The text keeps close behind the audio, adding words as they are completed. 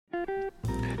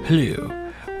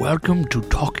Hello, welcome to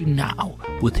Talking Now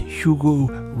with Hugo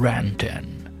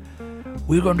Ranton.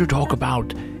 We're going to talk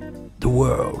about the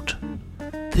world,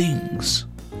 things,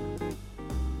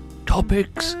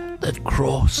 topics that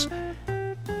cross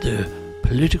the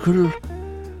political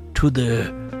to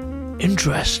the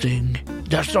interesting.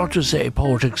 That's not to say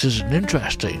politics isn't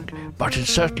interesting, but it's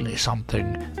certainly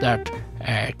something that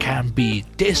can be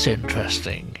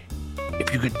disinteresting,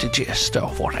 if you get the gist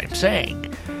of what I'm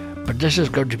saying. But this is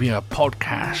going to be a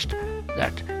podcast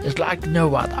that is like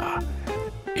no other.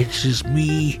 It is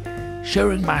me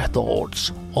sharing my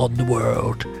thoughts on the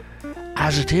world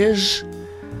as it is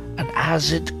and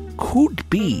as it could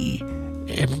be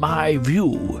in my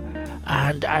view.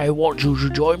 And I want you to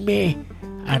join me,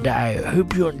 and I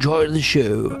hope you enjoy the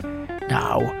show.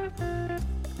 Now,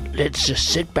 let's just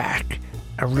sit back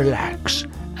and relax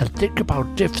and think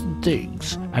about different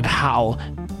things and how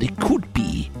they could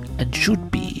be and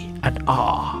should be and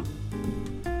are.